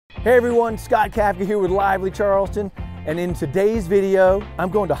Hey everyone, Scott Kafka here with Lively Charleston, and in today's video, I'm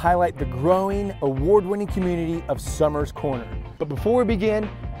going to highlight the growing, award-winning community of Summers Corner. But before we begin,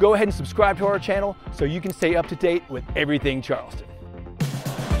 go ahead and subscribe to our channel so you can stay up to date with everything Charleston.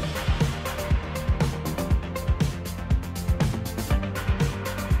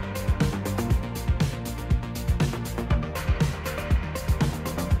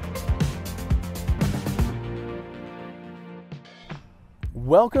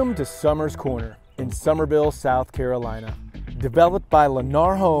 Welcome to Summers Corner in Summerville, South Carolina. Developed by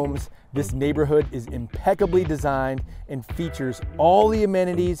Lennar Homes, this neighborhood is impeccably designed and features all the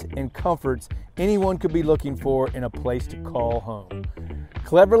amenities and comforts anyone could be looking for in a place to call home.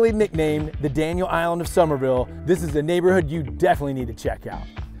 Cleverly nicknamed the Daniel Island of Summerville, this is a neighborhood you definitely need to check out.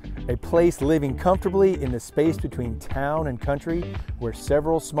 A place living comfortably in the space between town and country, where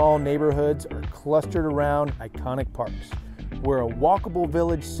several small neighborhoods are clustered around iconic parks, where a walkable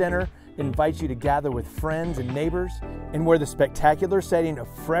village center invites you to gather with friends and neighbors, and where the spectacular setting of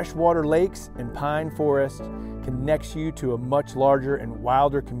freshwater lakes and pine forests connects you to a much larger and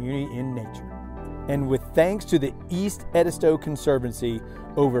wilder community in nature. And with thanks to the East Edisto Conservancy,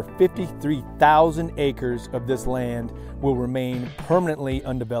 over 53,000 acres of this land will remain permanently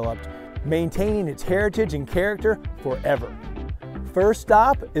undeveloped, maintaining its heritage and character forever. First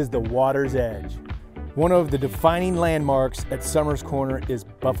stop is the water's edge. One of the defining landmarks at Summers Corner is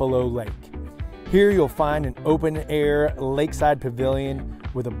Buffalo Lake. Here you'll find an open-air lakeside pavilion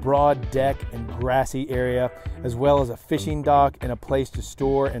with a broad deck and grassy area, as well as a fishing dock and a place to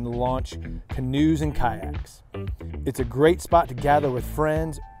store and launch canoes and kayaks. It's a great spot to gather with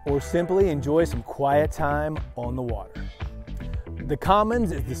friends or simply enjoy some quiet time on the water. The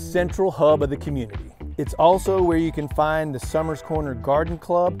Commons is the central hub of the community. It's also where you can find the Summers Corner Garden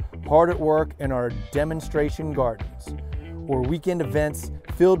Club, hard at work in our demonstration gardens, or weekend events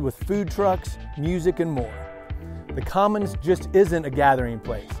filled with food trucks, music, and more. The Commons just isn't a gathering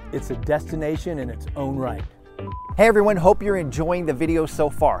place. It's a destination in its own right. Hey everyone, hope you're enjoying the video so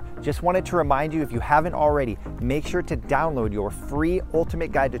far. Just wanted to remind you, if you haven't already, make sure to download your free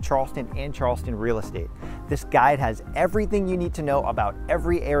Ultimate Guide to Charleston and Charleston Real Estate. This guide has everything you need to know about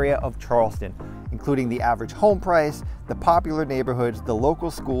every area of Charleston, including the average home price, the popular neighborhoods, the local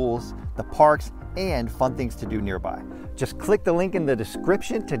schools, the parks, and fun things to do nearby. Just click the link in the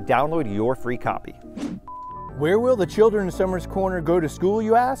description to download your free copy. Where will the children of Summers Corner go to school,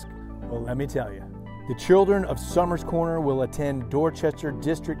 you ask? Well, let me tell you. The children of Summers Corner will attend Dorchester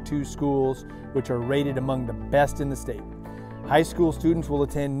District 2 schools, which are rated among the best in the state. High school students will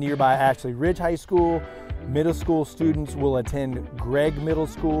attend nearby Ashley Ridge High School. Middle school students will attend Gregg Middle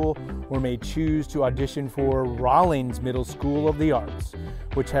School or may choose to audition for Rawlings Middle School of the Arts,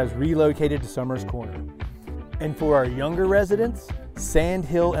 which has relocated to Summers Corner. And for our younger residents, Sand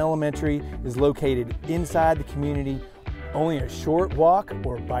Hill Elementary is located inside the community, only a short walk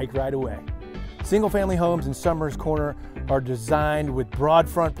or bike ride away. Single-family homes in Summers Corner are designed with broad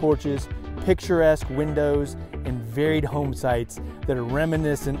front porches, picturesque windows, and varied home sites that are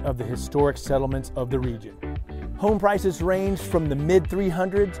reminiscent of the historic settlements of the region. Home prices range from the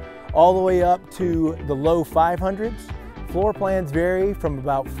mid-300s all the way up to the low 500s. Floor plans vary from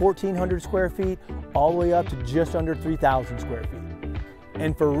about 1,400 square feet all the way up to just under 3,000 square feet.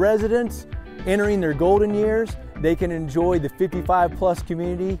 And for residents entering their golden years, they can enjoy the 55-plus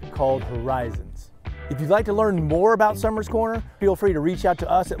community called Horizons. If you'd like to learn more about Summers Corner, feel free to reach out to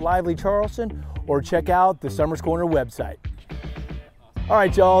us at Lively Charleston or check out the Summers Corner website. All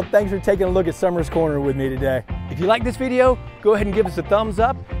right, y'all, thanks for taking a look at Summers Corner with me today. If you like this video, go ahead and give us a thumbs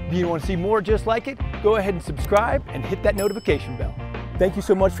up. If you want to see more just like it, go ahead and subscribe and hit that notification bell. Thank you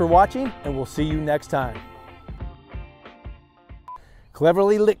so much for watching, and we'll see you next time.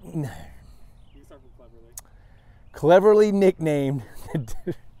 Cleverly nicknamed.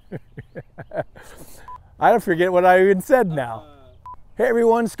 I don't forget what I even said now. Hey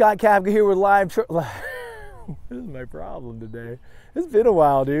everyone, Scott Kafka here with What is my problem today? It's been a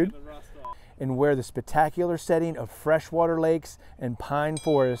while, dude. And where the spectacular setting of freshwater lakes and pine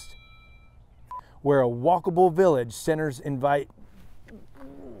forest, where a walkable village centers invite.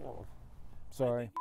 Sorry.